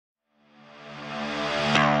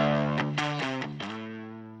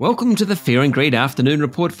Welcome to the Fear and Greed Afternoon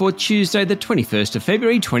Report for Tuesday, the 21st of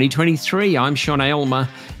February 2023. I'm Sean Aylmer.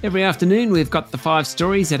 Every afternoon we've got the 5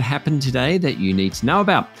 stories that happened today that you need to know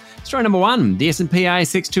about. Story number 1, the S&P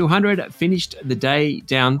ASX 200 finished the day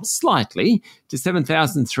down slightly to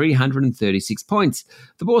 7,336 points.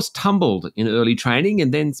 The bourse tumbled in early trading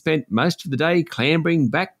and then spent most of the day clambering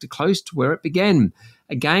back to close to where it began.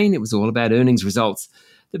 Again, it was all about earnings results.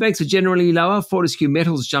 The banks were generally lower. Fortescue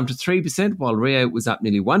Metals jumped to 3%, while Rio was up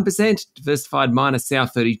nearly 1%. Diversified miner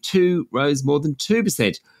South32 rose more than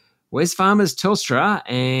 2%. Wesfarmers, Telstra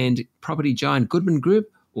and property giant Goodman Group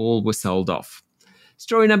all were sold off.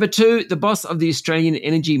 Story number 2, the boss of the Australian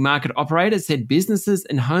energy market operator said businesses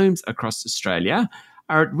and homes across Australia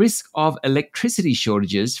are at risk of electricity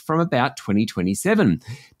shortages from about 2027.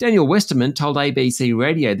 Daniel Westerman told ABC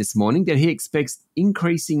Radio this morning that he expects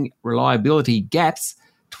increasing reliability gaps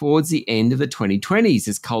towards the end of the 2020s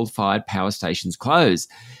as coal-fired power stations close.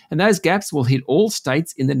 And those gaps will hit all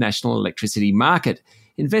states in the national electricity market.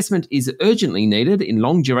 Investment is urgently needed in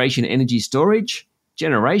long-duration energy storage,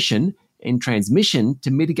 generation and transmission to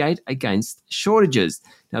mitigate against shortages.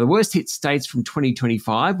 Now, the worst hit states from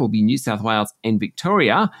 2025 will be New South Wales and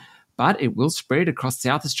Victoria, but it will spread across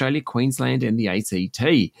South Australia, Queensland and the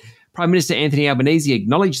ACT. Prime Minister Anthony Albanese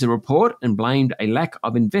acknowledged the report and blamed a lack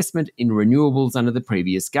of investment in renewables under the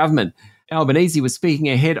previous government. Albanese was speaking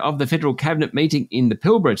ahead of the federal cabinet meeting in the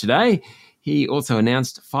Pilbara today. He also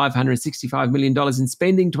announced $565 million in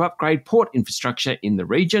spending to upgrade port infrastructure in the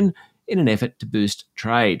region in an effort to boost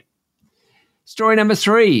trade. Story number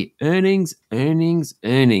 3, earnings.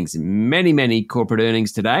 Many corporate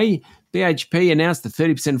earnings today. BHP announced a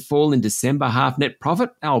 30% fall in December half net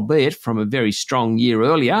profit, albeit from a very strong year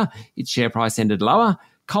earlier. Its share price ended lower.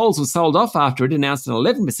 Coles was sold off after it announced an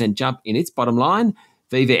 11% jump in its bottom line.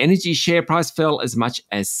 Viva Energy's share price fell as much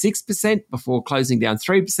as 6% before closing down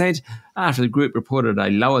 3% after the group reported a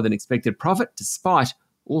lower than expected profit, despite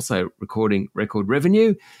also recording record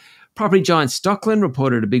revenue. Property giant Stockland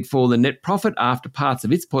reported a big fall in net profit after parts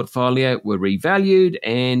of its portfolio were revalued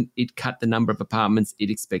and it cut the number of apartments it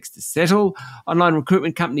expects to settle. Online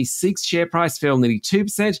recruitment company Seek's share price fell nearly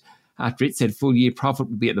 2% after it said full-year profit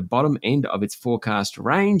would be at the bottom end of its forecast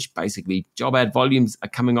range. Basically, job ad volumes are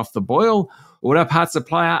coming off the boil. Auto parts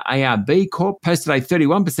supplier ARB Corp posted a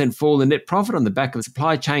 31% fall in net profit on the back of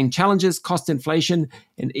supply chain challenges, cost inflation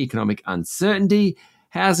and economic uncertainty.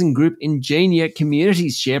 Housing group Ingenia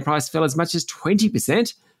Communities share price fell as much as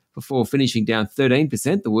 20% before finishing down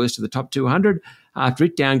 13%, the worst of the top 200. After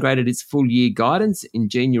it downgraded its full-year guidance,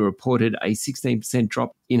 Ingenia reported a 16%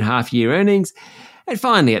 drop in half-year earnings. And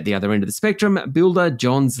finally, at the other end of the spectrum, builder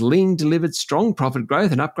Johns Lyng delivered strong profit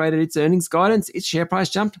growth and upgraded its earnings guidance. Its share price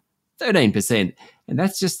jumped 13%. And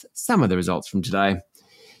that's just some of the results from today.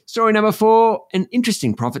 Story number 4, an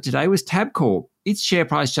interesting profit today was Tabcorp. Its share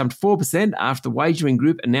price jumped 4% after the wagering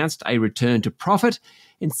group announced a return to profit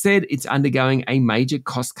and said it's undergoing a major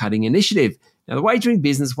cost-cutting initiative. Now, the wagering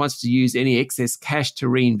business wants to use any excess cash to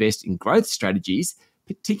reinvest in growth strategies,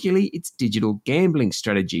 particularly its digital gambling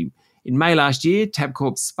strategy. In May last year,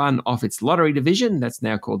 Tabcorp spun off its lottery division, that's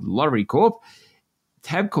now called Lottery Corp.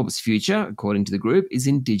 Tabcorp's future, according to the group, is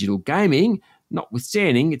in digital gaming.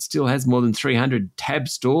 Notwithstanding, it still has more than 300 Tab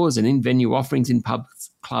stores and in-venue offerings in pubs,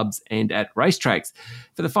 clubs and at racetracks.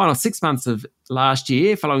 For the final 6 months of last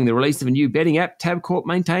year, following the release of a new betting app, Tabcorp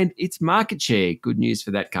maintained its market share. Good news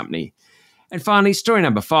for that company. And finally, story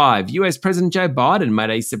number 5. US President Joe Biden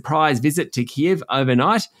made a surprise visit to Kyiv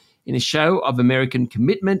overnight in a show of American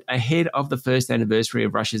commitment ahead of the first anniversary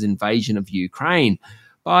of Russia's invasion of Ukraine.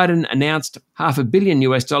 Biden announced $500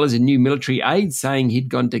 million in new military aid, saying he'd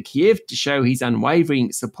gone to Kyiv to show his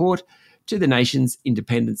unwavering support to the nation's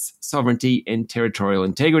independence, sovereignty and territorial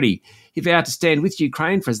integrity. He vowed to stand with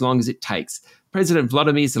Ukraine for as long as it takes. President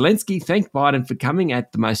Volodymyr Zelensky thanked Biden for coming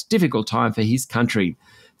at the most difficult time for his country.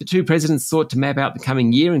 The two presidents sought to map out the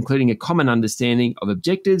coming year, including a common understanding of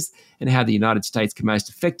objectives and how the United States can most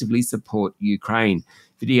effectively support Ukraine.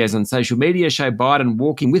 Videos on social media show Biden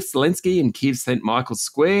walking with Zelensky in Kyiv's St. Michael's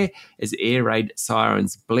Square as air raid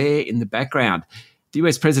sirens blare in the background. The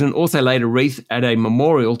US president also laid a wreath at a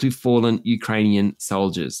memorial to fallen Ukrainian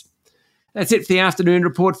soldiers. That's it for the afternoon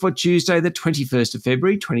report for Tuesday, the 21st of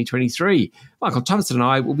February, 2023. Michael Thompson and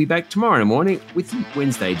I will be back tomorrow morning with the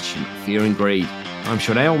Wednesday edition of Fear and Greed. I'm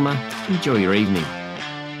Sean Aylmer. Enjoy your evening.